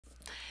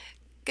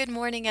Good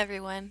morning,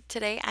 everyone.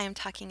 Today I am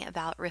talking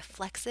about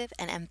reflexive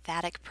and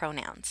emphatic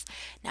pronouns.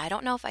 Now, I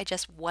don't know if I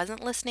just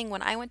wasn't listening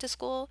when I went to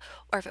school,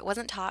 or if it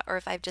wasn't taught, or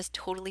if I've just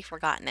totally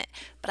forgotten it,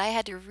 but I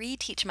had to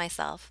reteach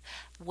myself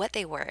what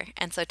they were.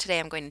 And so today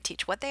I'm going to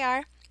teach what they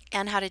are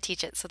and how to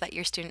teach it so that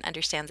your student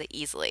understands it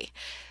easily.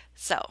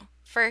 So,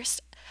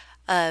 first,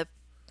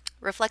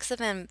 reflexive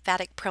and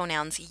emphatic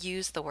pronouns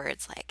use the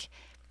words like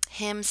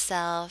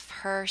himself,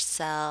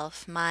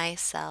 herself,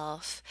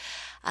 myself.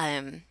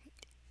 Um,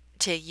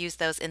 to use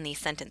those in these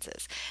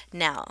sentences.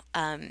 Now,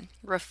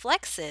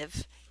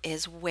 reflexive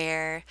is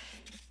where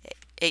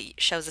it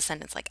shows a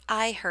sentence like,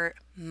 I hurt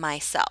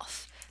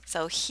myself.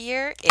 So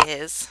here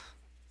is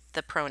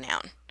the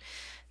pronoun.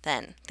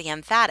 Then the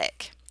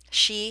emphatic,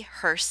 she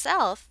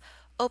herself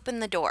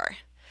opened the door.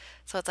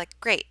 So it's like,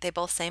 great, they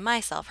both say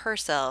myself,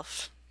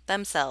 herself,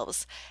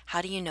 themselves.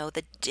 How do you know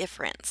the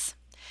difference?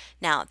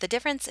 Now, the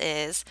difference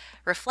is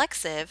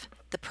reflexive,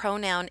 the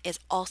pronoun is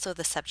also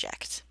the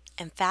subject.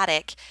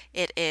 Emphatic,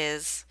 it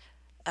is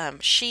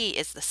she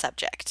is the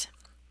subject.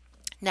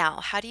 Now,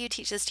 how do you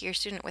teach this to your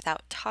student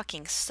without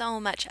talking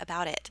so much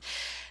about it?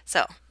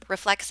 So,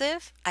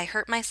 reflexive, I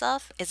hurt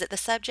myself. Is it the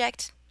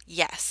subject?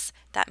 Yes.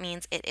 That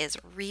means it is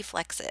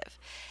reflexive.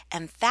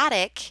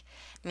 Emphatic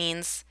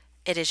means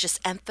it is just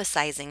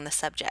emphasizing the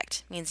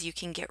subject, means you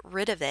can get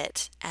rid of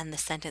it and the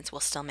sentence will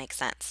still make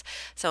sense.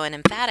 So, in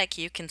emphatic,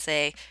 you can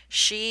say,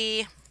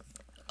 she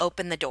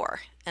opened the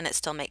door, and it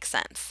still makes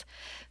sense.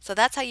 So,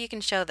 that's how you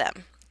can show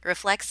them.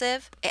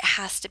 Reflexive, it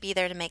has to be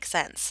there to make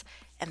sense.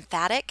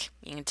 Emphatic,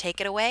 you can take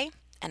it away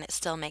and it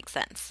still makes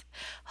sense.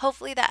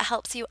 Hopefully that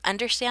helps you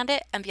understand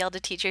it and be able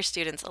to teach your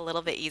students a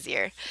little bit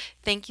easier.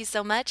 Thank you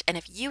so much, and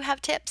if you have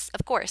tips,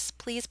 of course,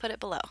 please put it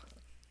below.